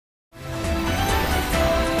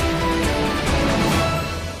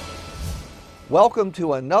Welcome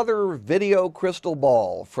to another video crystal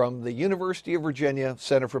ball from the University of Virginia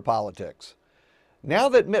Center for Politics. Now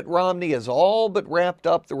that Mitt Romney has all but wrapped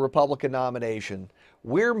up the Republican nomination,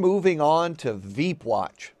 we're moving on to Veep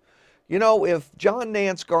Watch. You know, if John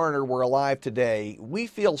Nance Garner were alive today, we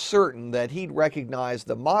feel certain that he'd recognize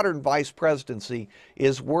the modern vice presidency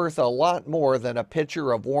is worth a lot more than a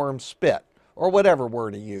pitcher of warm spit, or whatever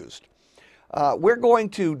word he used. We're going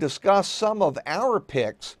to discuss some of our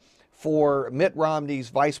picks for Mitt Romney's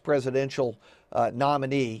vice presidential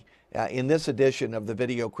nominee in this edition of the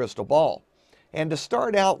Video Crystal Ball. And to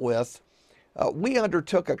start out with, we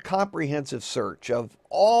undertook a comprehensive search of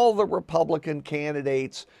all the Republican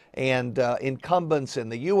candidates and incumbents in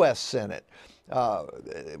the U.S. Senate,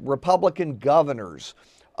 Republican governors,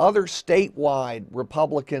 other statewide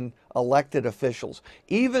Republican elected officials,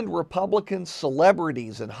 even Republican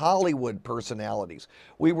celebrities and Hollywood personalities.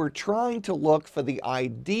 We were trying to look for the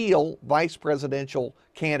ideal vice presidential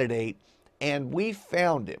candidate, and we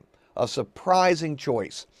found him, a surprising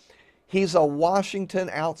choice. He's a Washington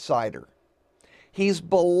outsider. He's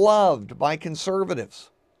beloved by conservatives.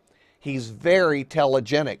 He's very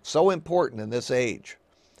telegenic, so important in this age.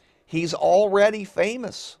 He's already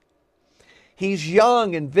famous. He's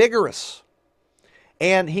young and vigorous,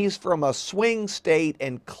 and he's from a swing state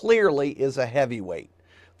and clearly is a heavyweight.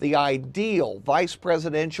 The ideal vice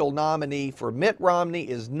presidential nominee for Mitt Romney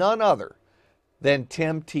is none other than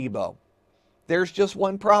Tim Tebow. There's just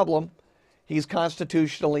one problem. He's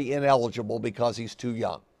constitutionally ineligible because he's too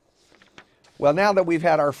young. Well, now that we've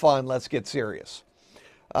had our fun, let's get serious.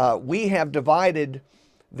 We have divided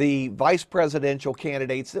the vice presidential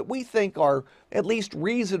candidates that we think are at least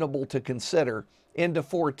reasonable to consider into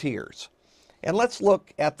 4 tiers. And let's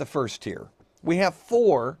look at the first tier. We have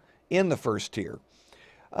 4 in the first tier.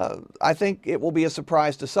 I think it will be a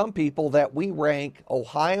surprise to some people that we rank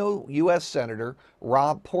Ohio U.S. Senator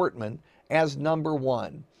Rob Portman as number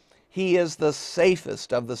 1. He is the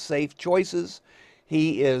safest of the safe choices.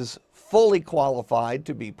 He is fully qualified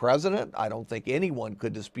to be president. I don't think anyone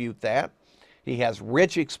could dispute that. He has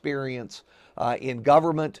rich experience in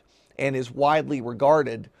government and is widely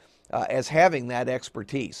regarded as having that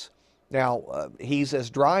expertise. Now, he's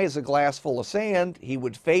as dry as a glass full of sand. He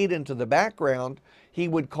would fade into the background. He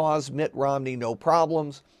would cause Mitt Romney no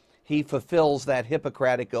problems. He fulfills that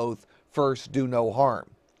Hippocratic oath, first do no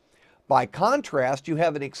harm. By contrast, you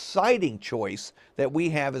have an exciting choice that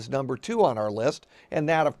we have as number 2 on our list, and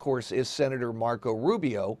that, of course, is Senator Marco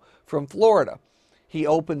Rubio from Florida. He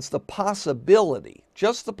opens the possibility,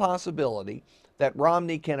 just the possibility, that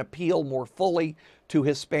Romney can appeal more fully to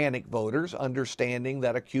Hispanic voters, understanding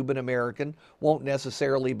that a Cuban American won't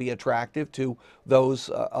necessarily be attractive to those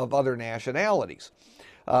of other nationalities.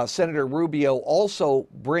 Senator Rubio also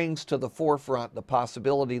brings to the forefront the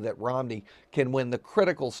possibility that Romney can win the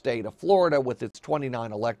critical state of Florida with its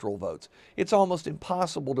 29 electoral votes. It's almost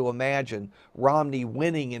impossible to imagine Romney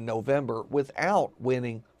winning in November without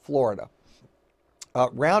winning Florida.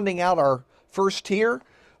 Rounding out our first tier,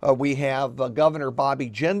 we have Governor Bobby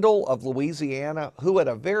Jindal of Louisiana, who at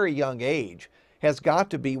a very young age has got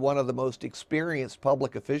to be one of the most experienced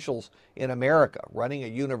public officials in America, running a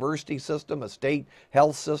university system, a state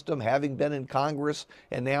health system, having been in Congress,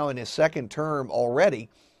 and now in his second term already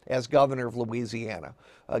as governor of Louisiana.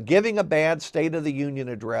 Giving a bad State of the Union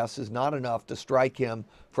address is not enough to strike him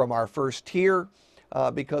from our first tier,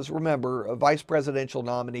 because remember, vice presidential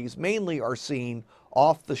nominees mainly are seen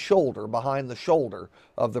off the shoulder, behind the shoulder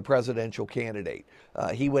of the presidential candidate.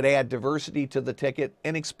 He would add diversity to the ticket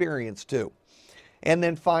and experience too. And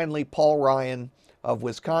then finally, Paul Ryan of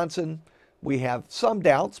Wisconsin. We have some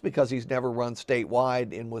doubts because he's never run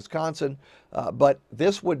statewide in Wisconsin, but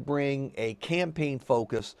this would bring a campaign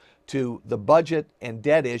focus to the budget and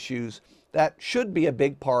debt issues that should be a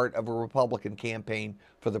big part of a Republican campaign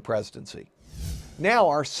for the presidency. Now,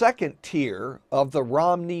 our second tier of the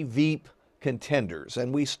Romney Veep contenders,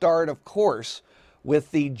 and we start, of course, with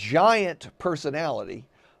the giant personality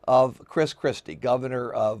of Chris Christie,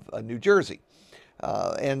 governor of New Jersey.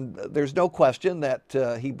 And there's no question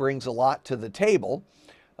that he brings a lot to the table.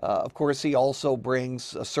 Of course, he also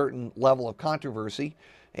brings a certain level of controversy,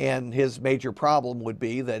 and his major problem would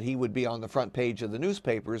be that he would be on the front page of the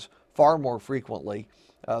newspapers far more frequently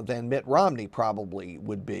than Mitt Romney probably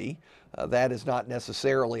would be. That is not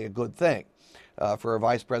necessarily a good thing for a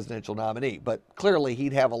vice presidential nominee, but clearly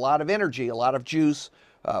he'd have a lot of energy, a lot of juice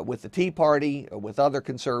with the Tea Party, with other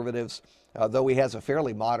conservatives, though he has a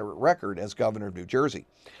fairly moderate record as governor of New Jersey.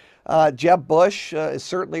 Jeb Bush is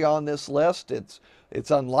certainly on this list. It's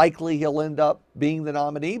It's unlikely he'll end up being the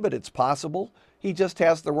nominee, but it's possible. He just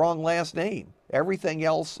has the wrong last name. Everything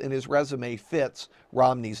else in his resume fits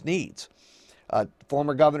Romney's needs.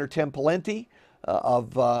 Former Governor Tim Pawlenty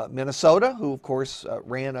of Minnesota, who of course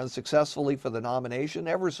ran unsuccessfully for the nomination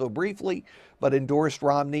ever so briefly, but endorsed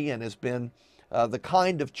Romney and has been the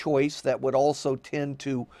kind of choice that would also tend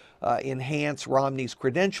to enhance Romney's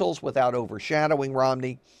credentials without overshadowing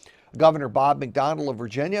Romney. Governor Bob McDonnell of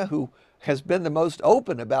Virginia, who has been the most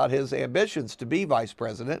open about his ambitions to be vice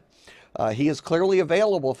president. He is clearly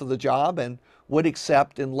available for the job and would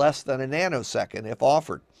accept in less than a nanosecond if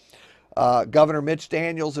offered. Governor Mitch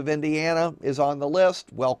Daniels of Indiana is on the list,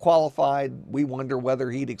 well qualified. We wonder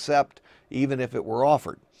whether he'd accept even if it were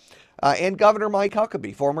offered. And Governor Mike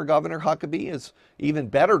Huckabee, former Governor Huckabee, is even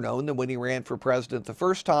better known than when he ran for president the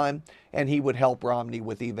first time, and he would help Romney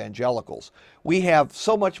with evangelicals. We have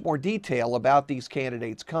so much more detail about these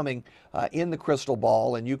candidates coming in the crystal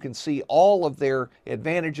ball, and you can see all of their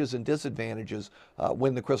advantages and disadvantages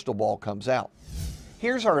when the crystal ball comes out.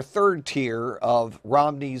 Here's our third tier of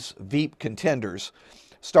Romney's Veep contenders,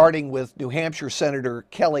 starting with New Hampshire Senator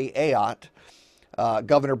Kelly Ayotte,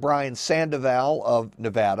 Governor Brian Sandoval of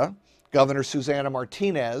Nevada, Governor Susana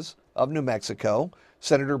Martinez of New Mexico,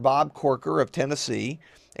 Senator Bob Corker of Tennessee,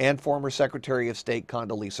 and former Secretary of State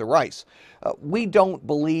Condoleezza Rice. We don't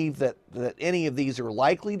believe that any of these are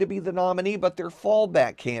likely to be the nominee, but they're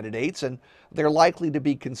fallback candidates, and they're likely to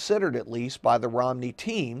be considered at least by the Romney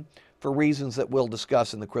team for reasons that we'll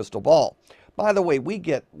discuss in the crystal ball. By the way, we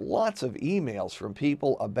get lots of emails from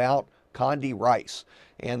people about Condi Rice,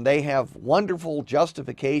 and they have wonderful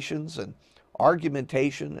justifications and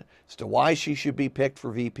argumentation as to why she should be picked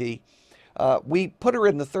for VP. We put her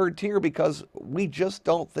in the third tier because we just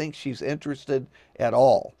don't think she's interested at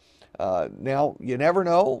all. Now, you never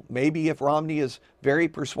know. Maybe if Romney is very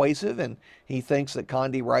persuasive and he thinks that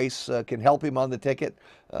Condi Rice can help him on the ticket,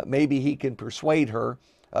 maybe he can persuade her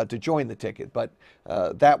to join the ticket. But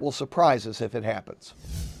that will surprise us if it happens.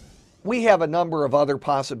 We have a number of other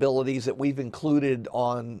possibilities that we've included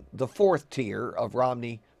on the fourth tier of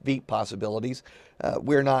Romney Veep possibilities.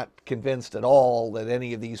 We're not convinced at all that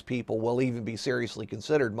any of these people will even be seriously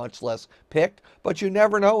considered, much less picked. But you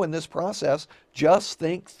never know in this process. Just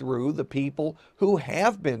think through the people who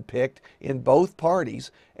have been picked in both parties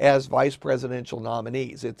as vice presidential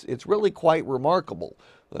nominees. It's really quite remarkable.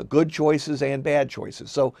 Good choices and bad choices.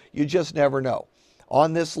 So you just never know.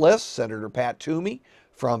 On this list, Senator Pat Toomey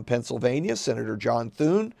from Pennsylvania, Senator John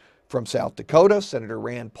Thune from South Dakota, Senator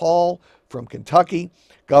Rand Paul from Kentucky,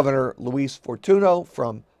 Governor Luis Fortuno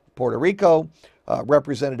from Puerto Rico,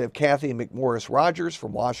 Representative Kathy McMorris Rogers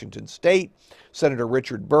from Washington State, Senator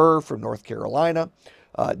Richard Burr from North Carolina,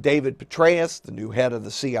 David Petraeus, the new head of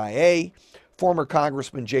the CIA, former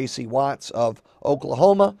Congressman J.C. Watts of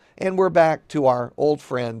Oklahoma, and we're back to our old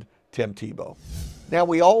friend Tim Tebow. Now,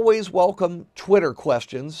 we always welcome Twitter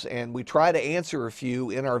questions, and we try to answer a few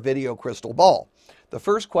in our video crystal ball. The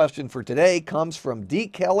first question for today comes from D.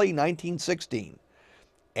 Kelly 1916.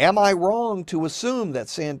 Am I wrong to assume that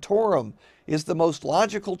Santorum is the most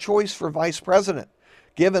logical choice for vice president,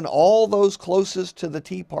 given all those closest to the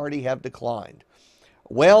Tea Party have declined?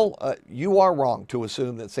 Well, you are wrong to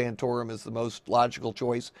assume that Santorum is the most logical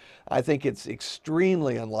choice. I think it's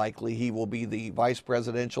extremely unlikely he will be the vice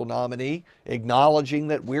presidential nominee, acknowledging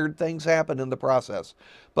that weird things happen in the process.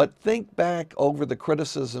 But think back over the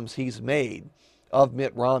criticisms he's made of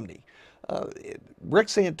Mitt Romney. Rick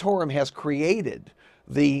Santorum has created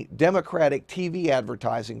the Democratic TV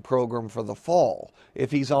advertising program for the fall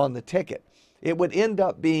if he's on the ticket. It would end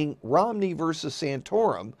up being Romney versus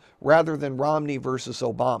Santorum rather than Romney versus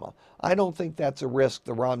Obama. I don't think that's a risk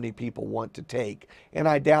the Romney people want to take, and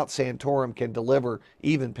I doubt Santorum can deliver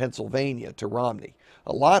even Pennsylvania to Romney.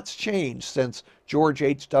 A lot's changed since George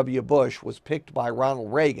H.W. Bush was picked by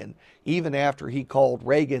Ronald Reagan, even after he called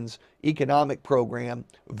Reagan's economic program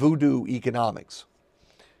voodoo economics.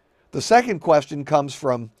 The second question comes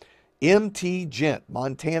from M.T. Gent,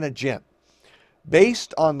 Montana Gent.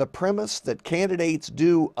 Based on the premise that candidates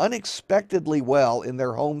do unexpectedly well in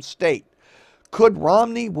their home state, could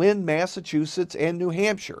Romney win Massachusetts and New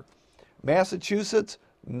Hampshire? Massachusetts,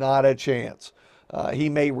 not a chance. He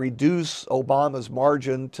may reduce Obama's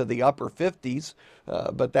margin to the upper 50s,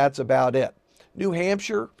 but that's about it. New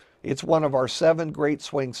Hampshire, it's one of our 7 great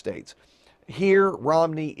swing states. Here,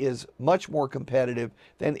 Romney is much more competitive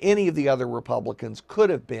than any of the other Republicans could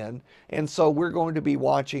have been, and so we're going to be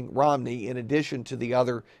watching Romney in addition to the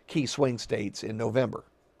other key swing states in November.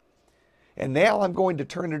 And now I'm going to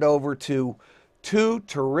turn it over to 2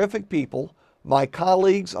 terrific people, my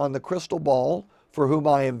colleagues on the Crystal Ball, for whom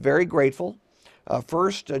I am very grateful.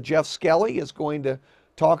 First, Jeff Skelly is going to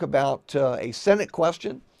talk about a Senate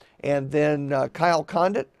question, and then Kyle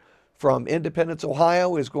Condit from Independence,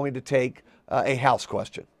 Ohio, is going to take a House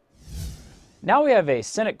question. Now we have a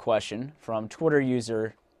Senate question from Twitter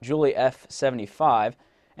user JulieF75,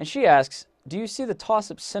 and she asks, do you see the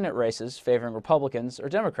toss-up Senate races favoring Republicans or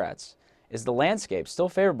Democrats? Is the landscape still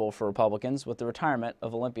favorable for Republicans with the retirement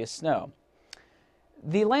of Olympia Snowe?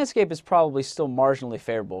 The landscape is probably still marginally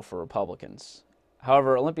favorable for Republicans.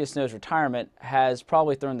 However, Olympia Snowe's retirement has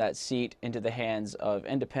probably thrown that seat into the hands of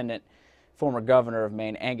independent former governor of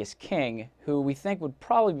Maine, Angus King, who we think would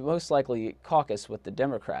probably most likely caucus with the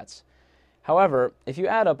Democrats. However, if you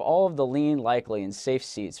add up all of the lean, likely, and safe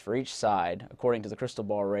seats for each side, according to the crystal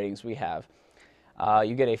ball ratings we have,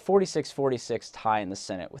 you get a 46-46 tie in the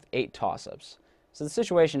Senate with 8 toss-ups. So the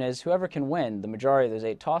situation is whoever can win the majority of those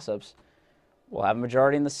 8 toss-ups will have a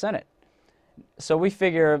majority in the Senate. So we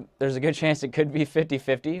figure there's a good chance it could be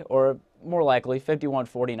 50-50, or more likely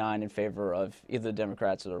 51-49 in favor of either the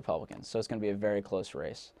Democrats or the Republicans. So it's going to be a very close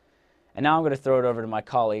race. And now I'm going to throw it over to my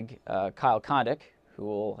colleague, Kyle Condit, who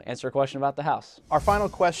will answer a question about the House. Our final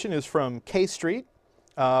question is from K Street.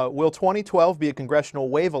 Will 2012 be a congressional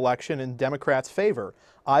wave election in Democrats' favor?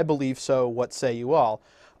 I believe so. What say you all?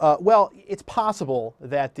 Well, it's possible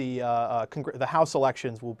that the House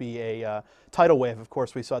elections will be a tidal wave. Of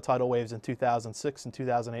course, we saw tidal waves in 2006 and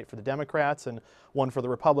 2008 for the Democrats and one for the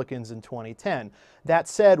Republicans in 2010. That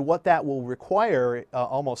said, what that will require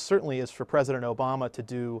almost certainly is for President Obama to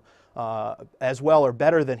do as well or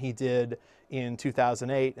better than he did in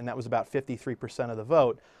 2008, and that was about 53% of the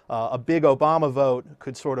vote. A big Obama vote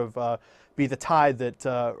could sort of be the tide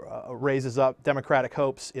that raises up Democratic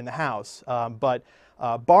hopes in the House. But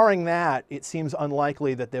barring that, it seems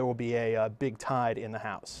unlikely that there will be a big tide in the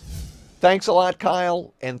House. Thanks a lot,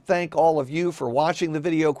 Kyle, and thank all of you for watching the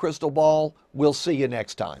video Crystal Ball. We'll see you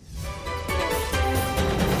next time.